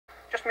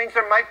just means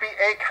there might be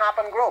a cap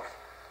in growth.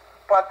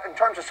 But in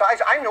terms of size,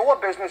 I know a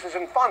business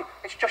isn't fun.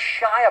 It's just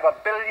shy of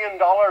 $1 billion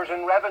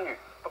in revenue.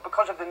 But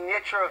because of the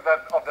nature of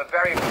the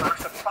very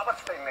massive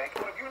products they make,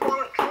 if you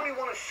truly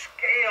want to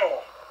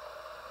scale,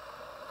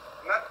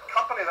 and that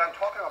company that I'm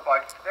talking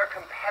about, their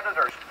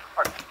competitors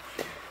are...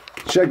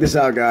 Check this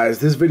out, guys.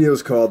 This video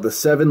is called The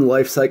 7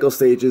 Life Cycle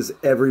Stages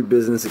Every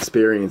Business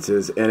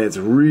Experiences, and it's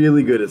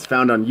really good. It's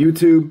found on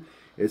YouTube.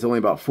 It's only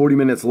about 40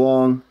 minutes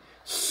long.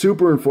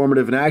 Super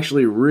informative and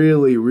actually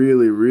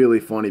really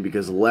funny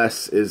because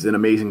Les is an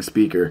amazing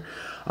speaker,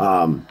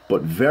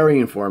 but very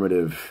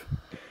informative.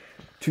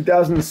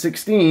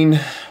 2016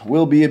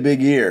 will be a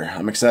big year.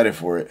 I'm excited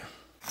for it.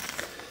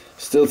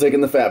 Still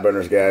taking the fat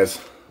burners, guys.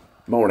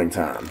 Morning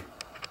time.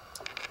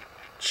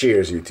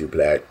 Cheers, YouTube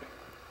Black.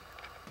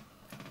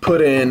 Put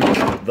in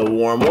the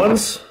warm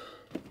ones.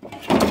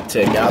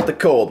 Take out the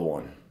cold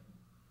one.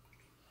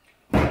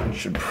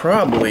 Should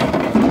probably...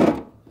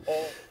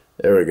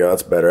 There we go,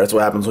 that's better. That's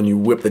what happens when you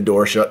whip the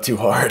door shut too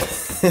hard.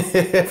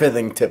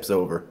 Everything tips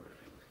over.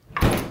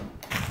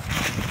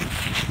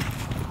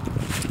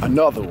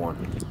 Another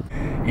one.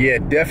 Yeah,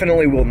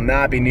 definitely will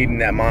not be needing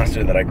that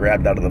monster that I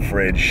grabbed out of the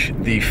fridge.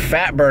 The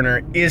fat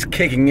burner is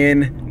kicking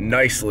in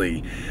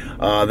nicely.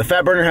 The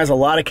fat burner has a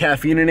lot of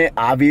caffeine in it,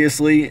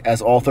 obviously,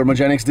 as all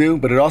thermogenics do,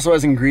 but it also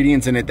has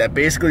ingredients in it that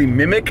basically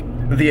mimic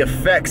the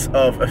effects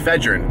of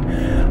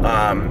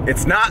ephedrine.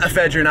 It's not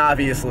ephedrine,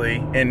 obviously,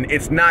 and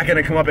it's not going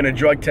to come up in a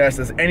drug test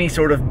as any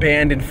sort of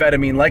banned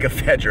amphetamine like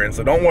ephedrine,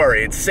 so don't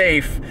worry, it's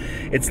safe,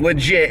 it's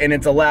legit, and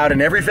it's allowed in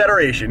every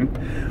federation.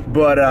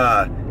 But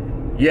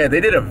yeah,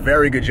 they did a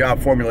very good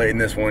job formulating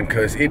this one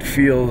because it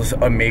feels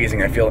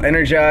amazing. I feel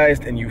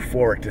energized and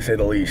euphoric, to say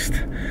the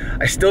least.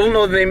 I still don't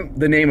know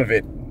the name of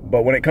it,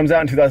 but when it comes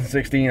out in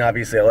 2016,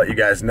 obviously I'll let you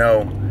guys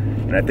know,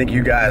 and I think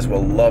you guys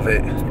will love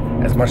it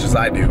as much as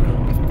I do.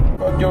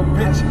 I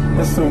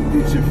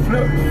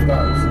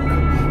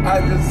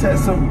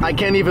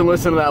can't even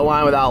listen to that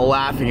line without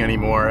laughing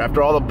anymore.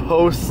 After all the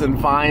posts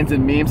and finds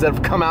and memes that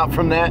have come out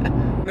from that.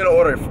 I'm gonna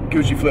order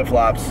Gucci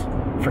flip-flops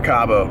for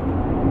Cabo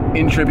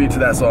in tribute to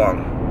that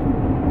song.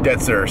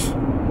 Dead serious.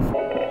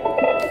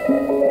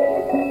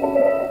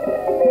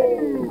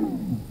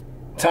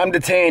 Time to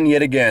tan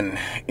yet again,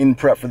 in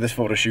prep for this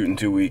photo shoot in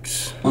 2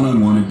 weeks.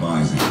 One-on-one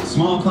advising.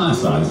 Small class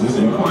sizes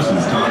and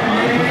courses taught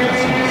by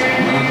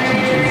professors, not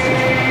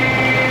teachers.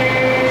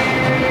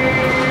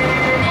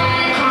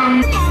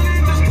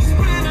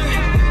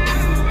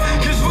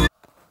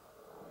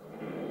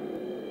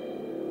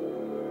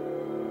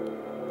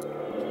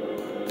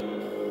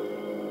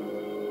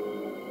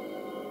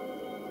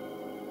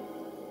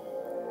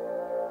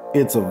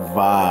 It's a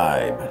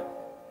vibe.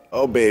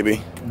 Oh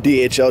baby,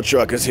 DHL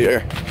truck is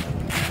here.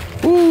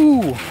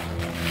 Woo!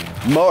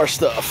 More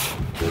stuff.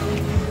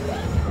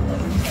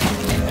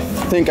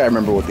 I think I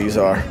remember what these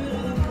are.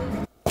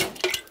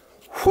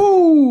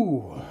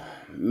 Whoo!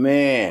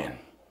 Man.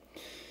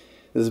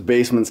 This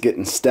basement's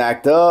getting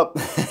stacked up.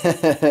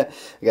 I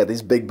got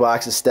these big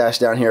boxes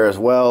stashed down here as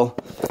well.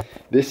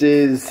 This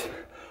is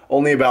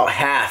only about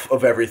half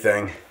of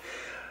everything.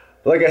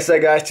 Like I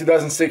said, guys,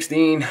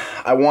 2016,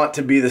 I want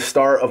to be the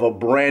start of a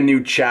brand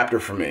new chapter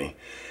for me.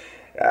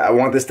 I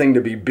want this thing to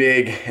be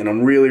big, and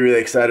I'm really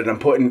excited. I'm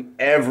putting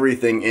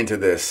everything into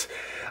this.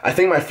 I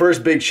think my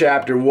first big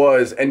chapter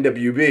was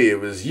NWB.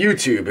 It was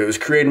YouTube. It was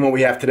creating what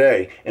we have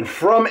today. And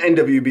from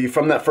NWB,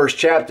 from that first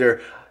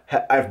chapter,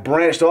 I've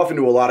branched off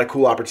into a lot of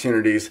cool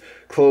opportunities,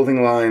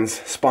 clothing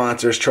lines,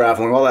 sponsors,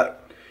 traveling, all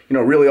that, you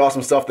know, really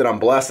awesome stuff that I'm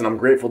blessed and I'm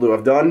grateful to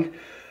have done.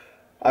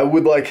 I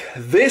would like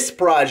this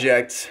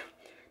project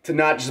to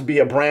not just be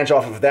a branch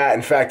off of that.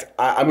 In fact,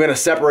 I'm going to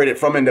separate it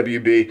from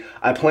NWB.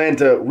 I plan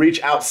to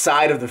reach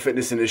outside of the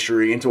fitness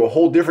industry into a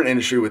whole different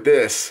industry with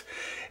this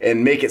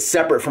and make it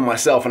separate from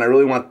myself, and I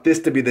really want this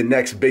to be the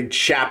next big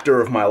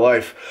chapter of my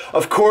life.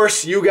 Of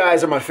course, you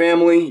guys are my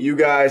family. You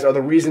guys are the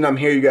reason I'm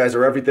here. You guys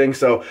are everything,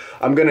 so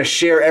I'm going to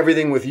share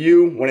everything with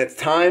you when it's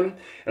time,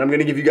 and I'm going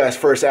to give you guys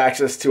first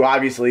access to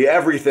obviously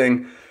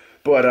everything.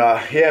 But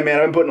yeah, man,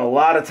 I've been putting a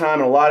lot of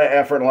time and a lot of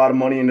effort and a lot of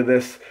money into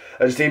this.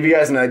 Just to give you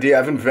guys an idea,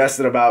 I've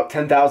invested about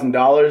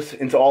 $10,000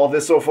 into all of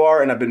this so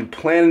far, and I've been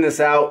planning this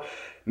out,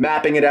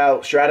 mapping it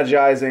out,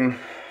 strategizing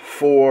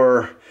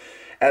for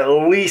at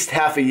least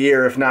half a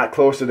year, if not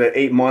closer to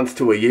 8 months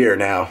to a year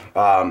now.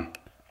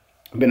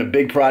 Been a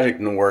big project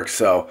in the works,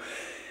 so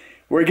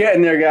we're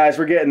getting there, guys.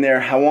 We're getting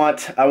there. I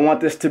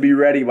want this to be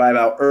ready by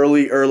about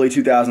early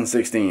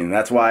 2016.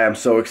 That's why I'm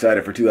so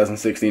excited for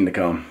 2016 to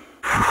come.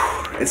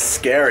 It's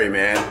scary,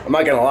 man. I'm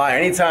not gonna lie.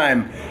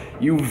 Anytime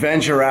you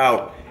venture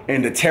out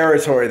into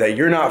territory that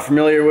you're not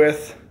familiar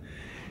with,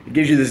 it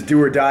gives you this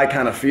do or die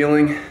kind of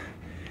feeling.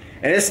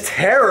 And it's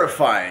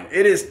terrifying.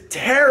 It is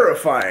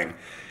terrifying.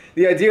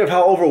 The idea of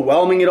how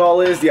overwhelming it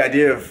all is, the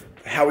idea of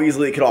how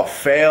easily it could all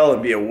fail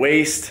and be a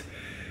waste.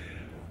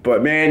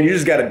 But man, you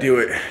just gotta do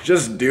it.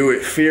 Just do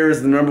it. Fear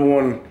is the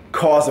 #1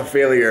 cause of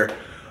failure,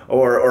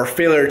 or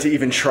failure to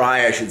even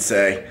try, I should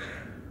say.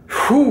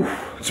 Whew.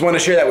 Just want to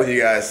share that with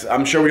you guys.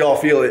 I'm sure we all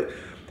feel it.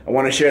 I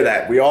want to share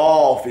that. We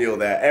all feel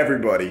that.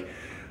 Everybody.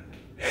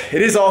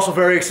 It is also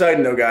very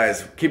exciting though,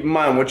 guys. Keep in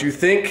mind, what you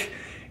think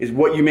is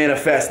what you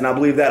manifest, and I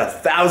believe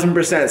that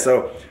 1000%.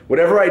 So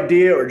whatever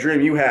idea or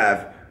dream you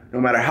have, no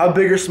matter how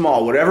big or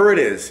small, whatever it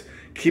is,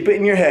 keep it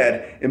in your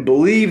head and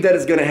believe that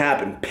it's gonna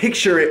happen.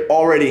 Picture it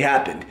already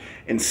happened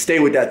and stay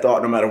with that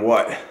thought no matter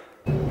what.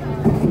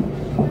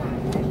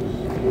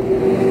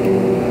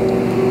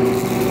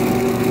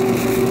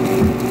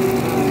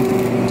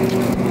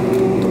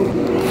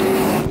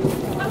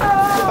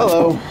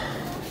 Hello.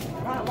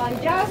 That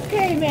one just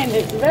came in.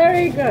 It's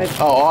very good.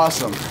 Oh,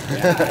 awesome.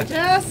 Yeah,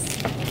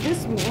 just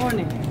this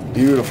morning.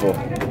 Beautiful.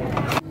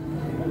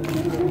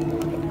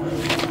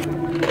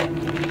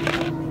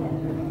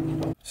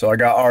 So I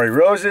got Ari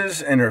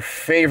roses and her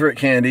favorite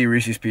candy,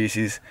 Reese's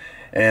Pieces,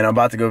 and I'm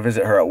about to go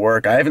visit her at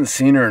work. I haven't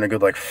seen her in a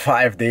good like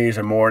 5 days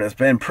or more, and it's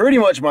been pretty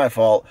much my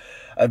fault.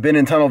 I've been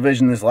in tunnel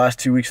vision this last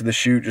 2 weeks of the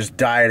shoot, just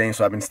dieting,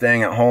 so I've been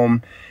staying at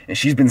home, and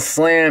she's been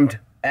slammed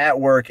at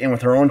work and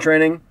with her own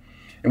training.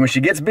 And when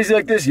she gets busy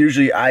like this,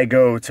 usually I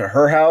go to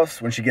her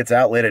house when she gets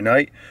out late at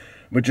night.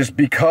 But just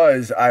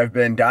because I've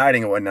been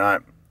dieting and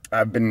whatnot,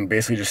 I've been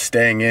basically just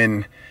staying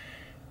in,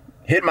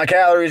 hitting my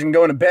calories and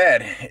going to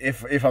bed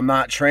if I'm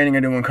not training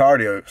or doing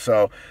cardio.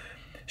 So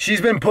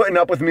she's been putting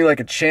up with me like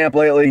a champ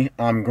lately.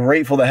 I'm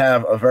grateful to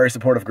have a very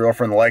supportive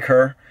girlfriend like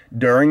her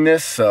during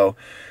this. So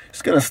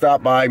just gonna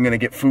stop by. I'm gonna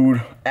get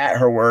food at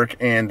her work,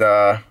 and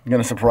I'm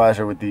gonna surprise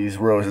her with these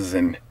roses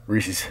and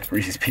Reese's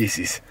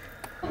Pieces.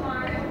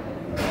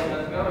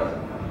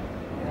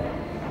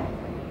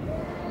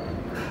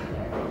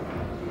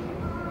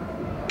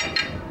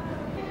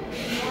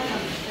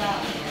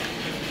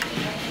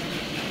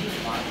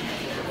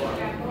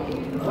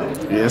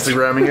 You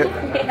Instagramming it?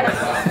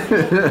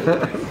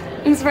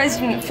 I'm surprised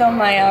you didn't film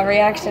my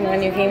reaction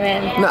when you came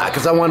in. Nah,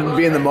 because I wanted to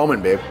be in the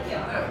moment, babe.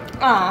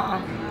 Aw.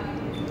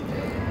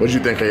 What'd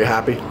you think? Are you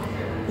happy?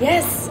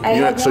 Yes, I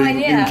had no idea.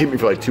 You can keep me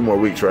for like 2 more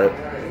weeks, right?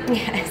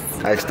 Yes.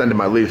 I extended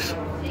my lease.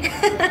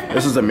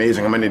 This is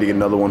amazing. I might need to get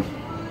another one.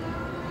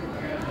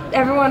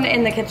 Everyone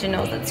in the kitchen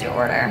knows it's your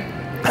order.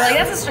 They're like,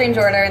 that's a strange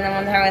order, and then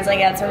one time I was like,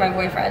 yeah, it's for my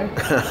boyfriend.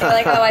 They're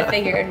like, oh, I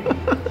figured.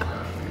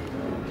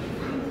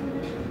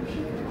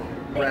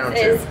 Round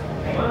two.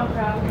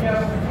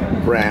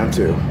 Round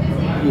two.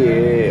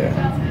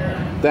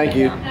 Yeah. Thank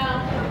you.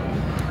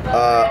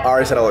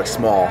 Ari said I look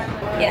small.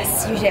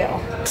 Yes, you do.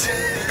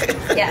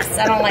 Yes,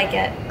 I don't like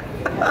it.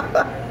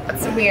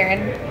 It's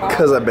weird.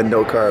 Because I've been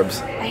no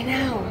carbs. I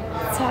know.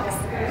 It sucks.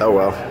 Oh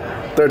well.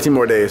 13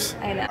 more days.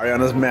 I know.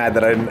 Ariana's mad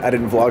that I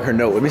didn't vlog her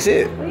note. Let me see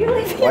it. Why are you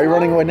leaving? Why are you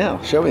running away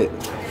now? Show me it.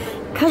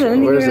 Because I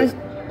didn't Where even is it?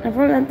 I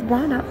wrote it at the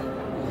bottom.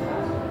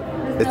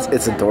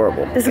 It's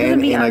adorable. It's gonna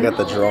be and I on- got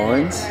the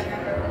drawings.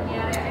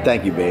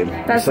 Thank you, babe.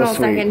 That's so my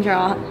sweet. second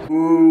draw.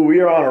 Ooh,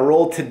 we are on a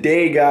roll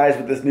today, guys,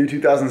 with this new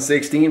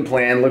 2016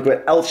 plan. Look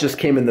what else just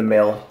came in the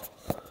mail.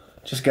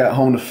 Just got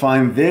home to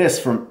find this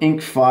from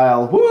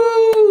Inkfile.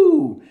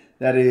 Woo!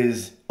 That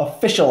is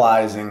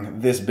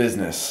officializing this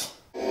business.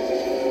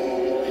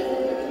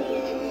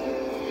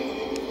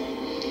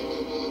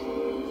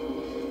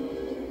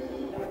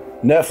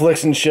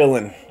 Netflix and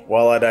chilling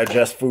while I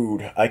digest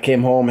food. I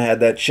came home, had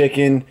that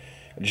chicken,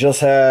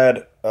 just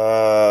had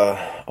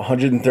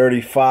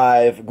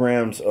 135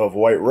 grams of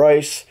white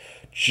rice,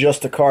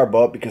 just to carb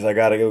up because I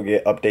gotta go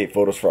get update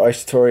photos for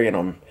Isotory, and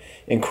I'm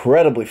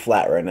incredibly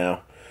flat right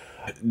now.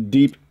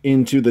 Deep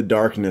into the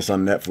darkness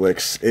on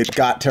Netflix. It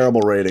got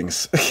terrible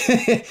ratings,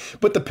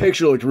 but the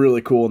picture looked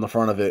really cool in the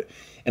front of it.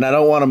 And I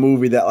don't want a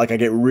movie that like I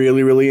get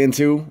really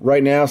into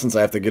right now since I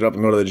have to get up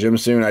and go to the gym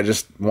soon. I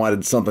just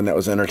wanted something that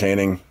was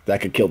entertaining that I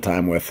could kill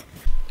time with.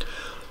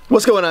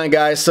 What's going on,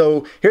 guys?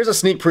 So here's a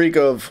sneak peek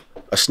of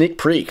a sneak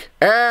peek.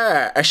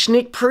 A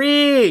sneak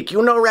peek.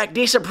 You know,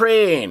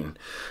 Racdisoprene.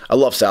 I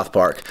love South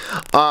Park.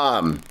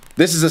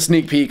 This is a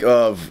sneak peek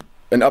of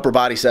an upper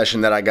body session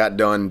that I got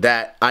done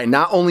that I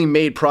not only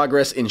made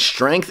progress in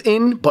strength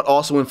in, but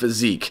also in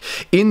physique.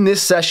 In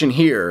this session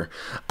here,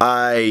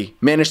 I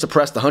managed to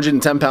press the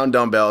 110-pound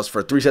dumbbells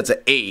for 3 sets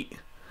of 8,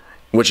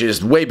 which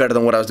is way better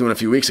than what I was doing a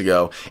few weeks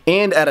ago,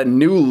 and at a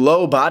new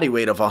low body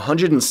weight of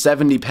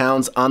 170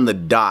 pounds on the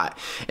dot.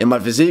 And my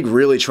physique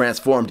really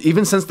transformed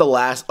even since the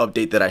last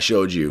update that I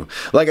showed you.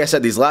 Like I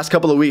said, these last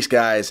couple of weeks,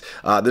 guys,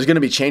 there's going to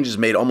be changes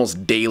made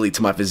almost daily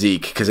to my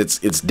physique because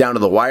it's down to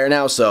the wire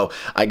now. So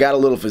I got a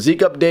little physique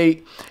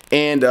update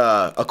and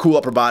a cool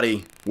upper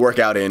body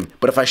workout in.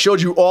 But if I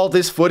showed you all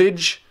this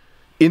footage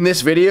in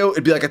this video,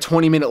 it'd be like a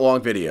 20-minute long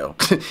video.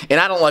 And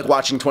I don't like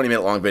watching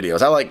 20-minute long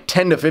videos. I like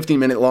 10 to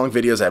 15-minute long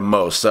videos at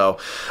most. So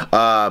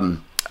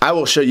I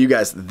will show you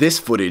guys this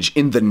footage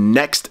in the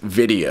next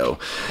video.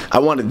 I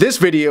wanted this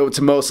video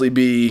to mostly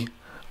be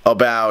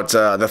about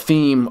the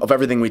theme of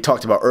everything we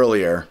talked about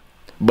earlier.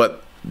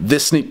 But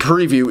this sneak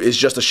preview is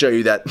just to show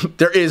you that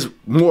there is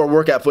more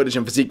workout footage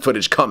and physique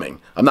footage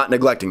coming. I'm not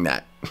neglecting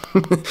that.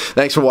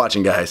 Thanks for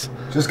watching, guys.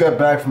 Just got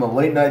back from a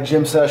late night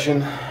gym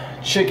session.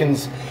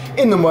 Chicken's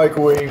in the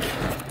microwave.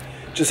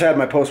 Just had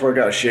my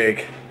post-workout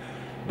shake,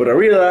 but I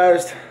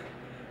realized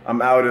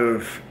I'm out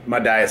of my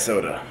diet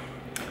soda,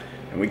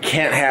 and we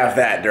can't have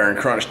that during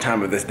crunch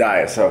time of this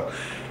diet. So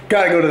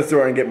Gotta go to the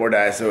store and get more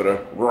diet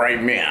soda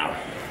right now.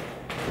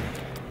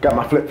 Got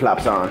my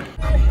flip-flops on.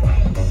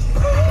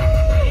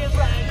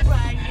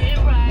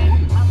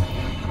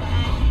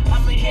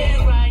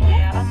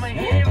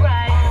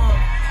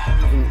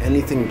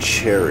 Anything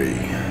cherry.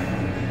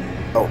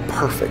 Oh,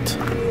 perfect.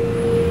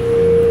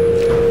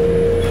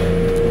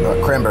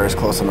 Cranberry's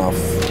close enough.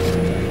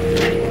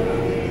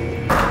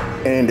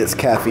 And it's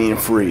caffeine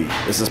free.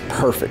 This is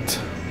perfect.